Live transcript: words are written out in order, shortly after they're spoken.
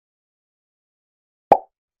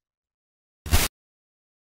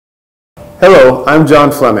Hello, I'm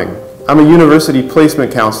John Fleming. I'm a University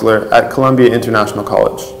Placement Counselor at Columbia International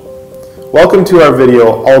College. Welcome to our video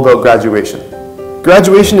all about graduation.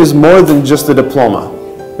 Graduation is more than just a diploma.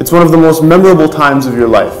 It's one of the most memorable times of your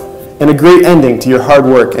life and a great ending to your hard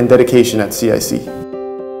work and dedication at CIC.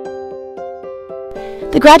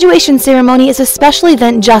 The graduation ceremony is a special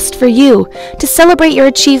event just for you, to celebrate your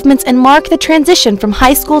achievements and mark the transition from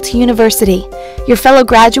high school to university. Your fellow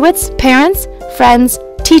graduates, parents, friends,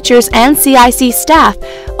 teachers, and CIC staff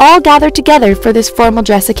all gather together for this formal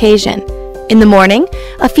dress occasion. In the morning,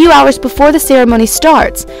 a few hours before the ceremony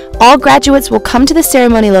starts, all graduates will come to the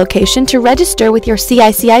ceremony location to register with your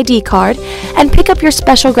CIC ID card and pick up your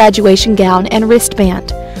special graduation gown and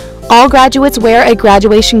wristband. All graduates wear a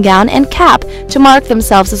graduation gown and cap to mark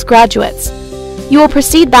themselves as graduates. You will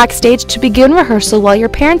proceed backstage to begin rehearsal while your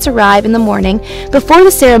parents arrive in the morning before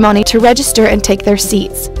the ceremony to register and take their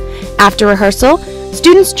seats. After rehearsal,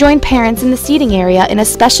 students join parents in the seating area in a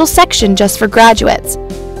special section just for graduates.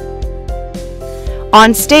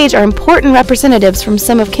 On stage are important representatives from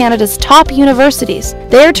some of Canada's top universities.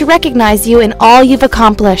 They are to recognize you in all you've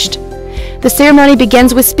accomplished. The ceremony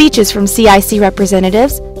begins with speeches from CIC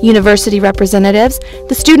representatives, university representatives,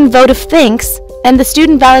 the student vote of thanks, and the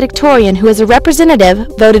student valedictorian, who is a representative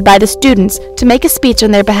voted by the students to make a speech on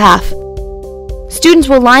their behalf. Students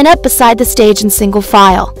will line up beside the stage in single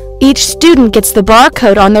file. Each student gets the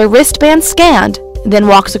barcode on their wristband scanned, then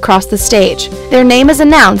walks across the stage. Their name is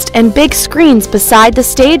announced, and big screens beside the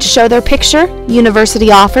stage show their picture,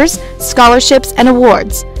 university offers, scholarships, and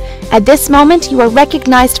awards. At this moment, you are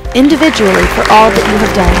recognized individually for all that you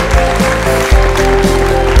have done.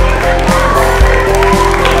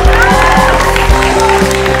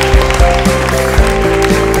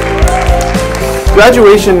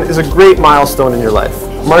 Graduation is a great milestone in your life,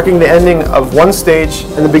 marking the ending of one stage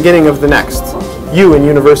and the beginning of the next, you in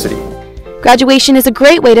university. Graduation is a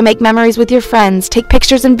great way to make memories with your friends, take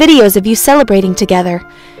pictures and videos of you celebrating together.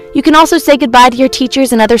 You can also say goodbye to your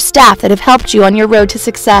teachers and other staff that have helped you on your road to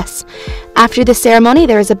success. After the ceremony,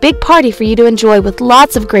 there is a big party for you to enjoy with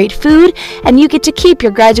lots of great food, and you get to keep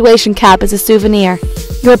your graduation cap as a souvenir.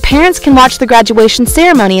 Your parents can watch the graduation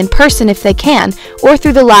ceremony in person if they can, or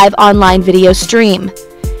through the live online video stream.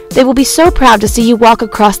 They will be so proud to see you walk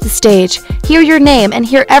across the stage, hear your name, and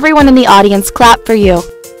hear everyone in the audience clap for you.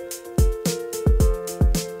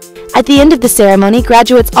 At the end of the ceremony,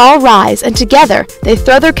 graduates all rise, and together they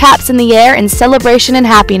throw their caps in the air in celebration and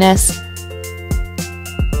happiness.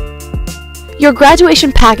 Your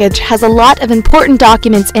graduation package has a lot of important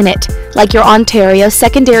documents in it, like your Ontario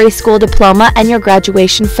Secondary School diploma and your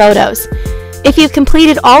graduation photos. If you've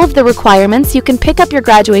completed all of the requirements, you can pick up your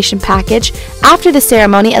graduation package after the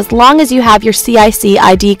ceremony as long as you have your CIC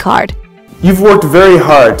ID card. You've worked very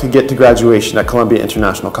hard to get to graduation at Columbia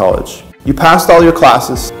International College. You passed all your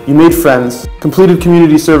classes, you made friends, completed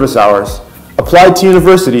community service hours, applied to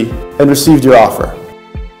university, and received your offer.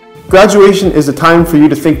 Graduation is a time for you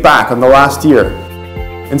to think back on the last year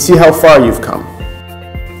and see how far you've come.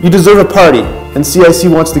 You deserve a party, and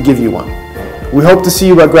CIC wants to give you one. We hope to see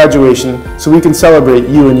you at graduation so we can celebrate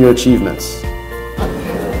you and your achievements.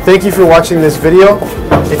 Thank you for watching this video.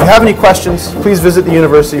 If you have any questions, please visit the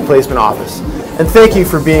University Placement Office. And thank you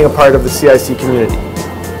for being a part of the CIC community.